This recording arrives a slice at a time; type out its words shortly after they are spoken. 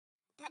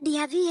Daddy,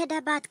 have you heard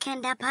about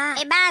Dapaah?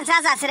 Eba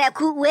sasa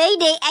sereku we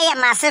dey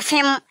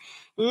masefem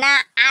na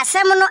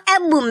asem no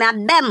ebu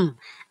mabem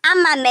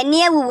ama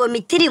mani ewuwo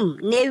mitirim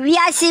na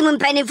wiase mu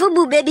mpanifo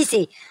bu baby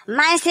say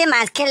man say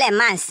must kill a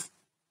man.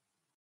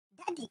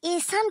 Daddy,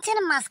 is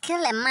something must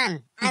kill a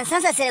man. And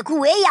sasa sereku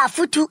we ya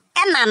futu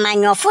ema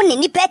manyofo ne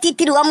nipa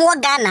titiri wo mo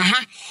Ghana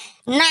ha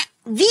na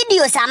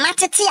videos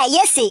amatete a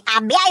yese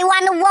abia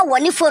iwa no wo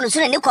ni phone so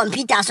ne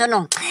computer so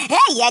no.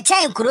 Hey, ya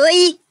chan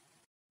kroyi.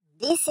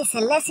 This is a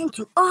lesson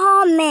to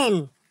all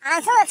men.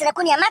 And so that's the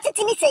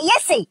matiti say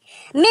yes,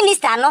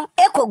 minister no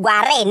eko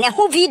guare ne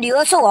hu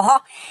video so wo ho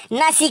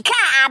na sika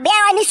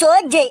abia ni so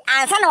je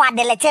ansa na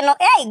wadelete no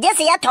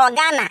jesi ya to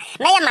Ghana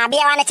na ya ma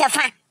abia wa ne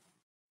chefa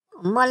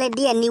mole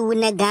dia ni wu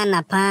ne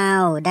Ghana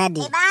pa o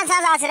daddy e ba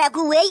sa sa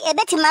ku we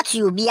ebetima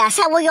to obi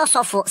asa wo yo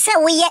sofo se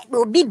wo ye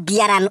obi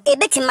biara no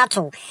ebetima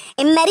to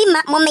mmari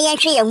ma mo me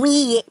yenhwe ye hu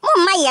yiye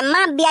mo ma ye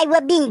ma bia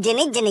wa bi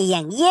ngene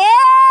yen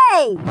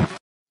yey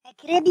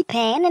Krebi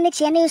pen and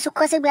the so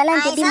cause we are the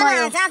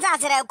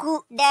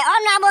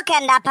Honorable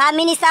Dapaah,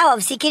 Minister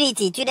of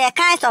Security, to the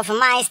kinds of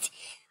mice,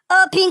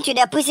 open to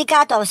the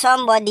pussycat of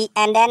somebody,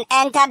 and then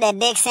enter the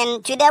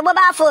Dixon to the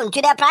mobile phone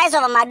to the price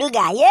of a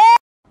Maduga. Yeah.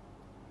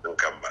 Don't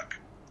come back.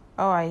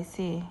 Oh, I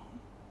see.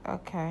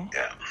 Okay.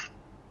 Yeah.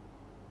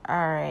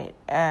 All right.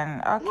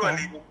 And okay. You are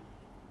leaving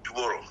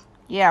tomorrow.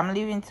 Yeah, I'm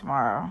leaving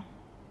tomorrow.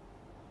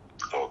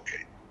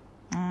 Okay.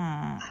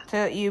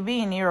 So you'll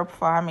be in Europe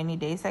for how many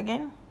days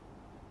again?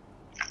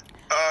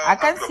 I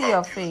can't see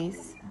your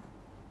face.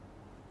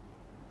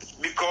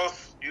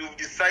 Because you've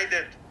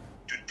decided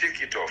to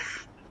take it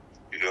off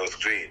your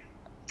screen.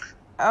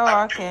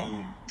 Oh, okay.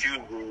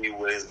 Tuesday,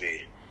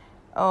 Wednesday.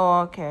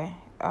 Oh, okay.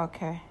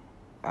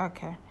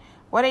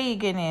 What are you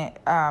gonna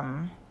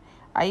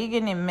are you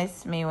gonna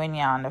miss me when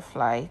you're on the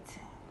flight?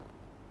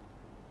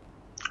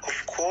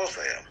 Of course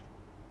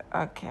I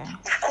am. Okay.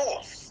 Of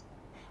course.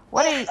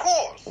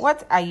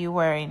 What are you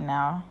wearing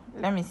now?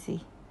 Let me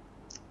see.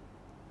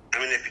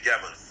 I'm in the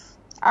pajamas.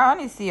 I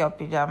only see your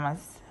pajamas.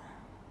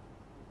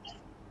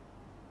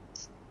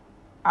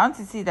 I want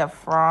to see the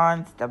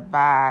front, the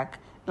back,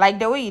 like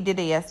the way you did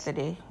it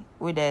yesterday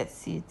with the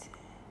suit.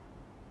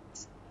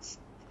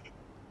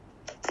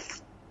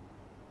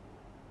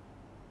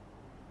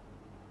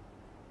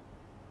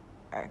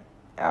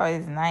 Oh,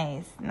 it's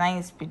nice.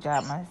 Nice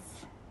pajamas.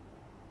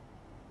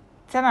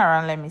 Turn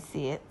around, let me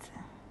see it.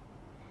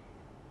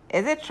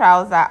 Is it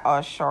trouser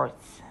or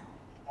shorts?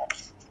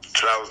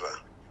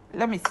 Trouser.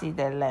 Let me see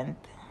the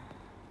length.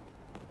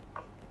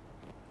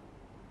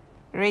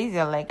 Raise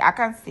your leg. I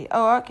can't see.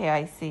 Oh, okay,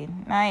 I see.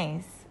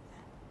 Nice.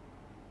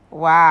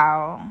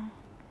 Wow.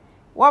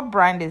 What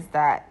brand is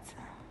that?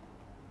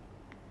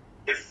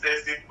 It's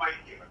fine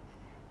here.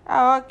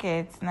 Oh, okay,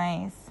 it's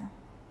nice.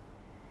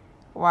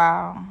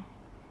 Wow.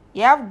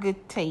 You have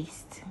good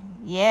taste.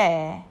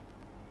 Yeah.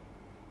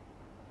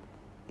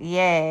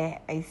 Yeah,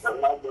 I see.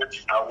 How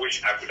much I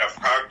wish I could have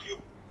hugged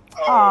you.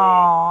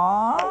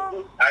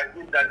 Aww. I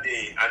did that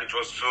day and it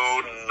was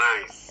so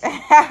nice.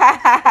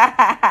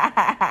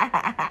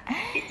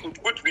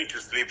 It put me to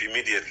sleep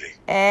immediately.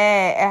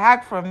 A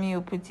hug from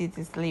you put you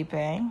to sleep,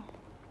 eh?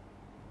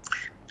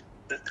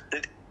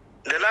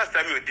 The last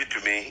time you did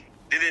to me,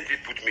 didn't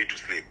it put me to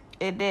sleep?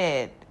 It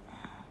did.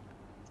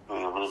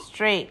 Mm-hmm.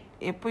 Straight.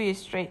 It put you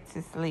straight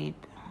to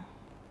sleep.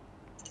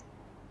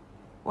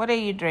 What are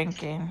you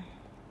drinking?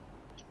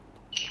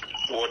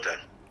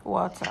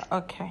 Water.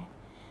 Okay.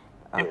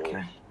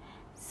 Yeah.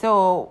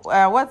 So,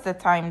 what's the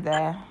time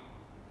there?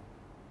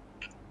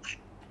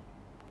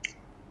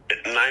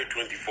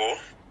 9:24.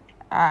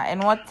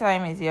 And what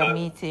time is your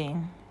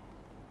meeting?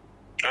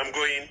 I'm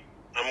going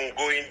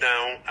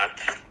down at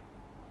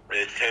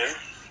 10.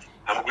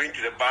 I'm going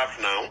to the bath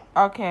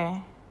now. Okay.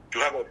 To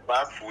have a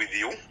bath with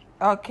you.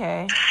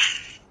 Okay.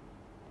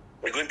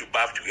 We're going to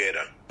bath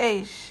together.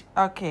 Ish.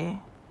 Okay.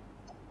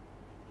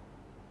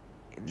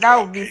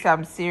 That would be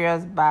some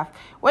serious bath.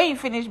 When you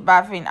finish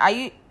bathing,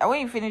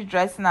 when you finish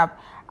dressing up,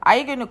 are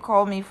you going to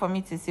call me for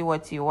me to see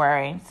what you're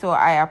wearing so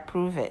I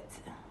approve it?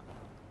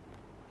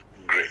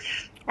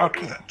 Great. I'll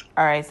Okay. do that.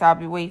 All right. So I'll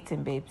be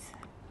waiting, babes.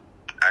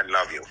 I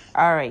love you.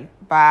 All right.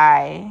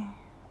 Bye.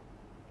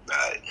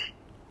 Bye.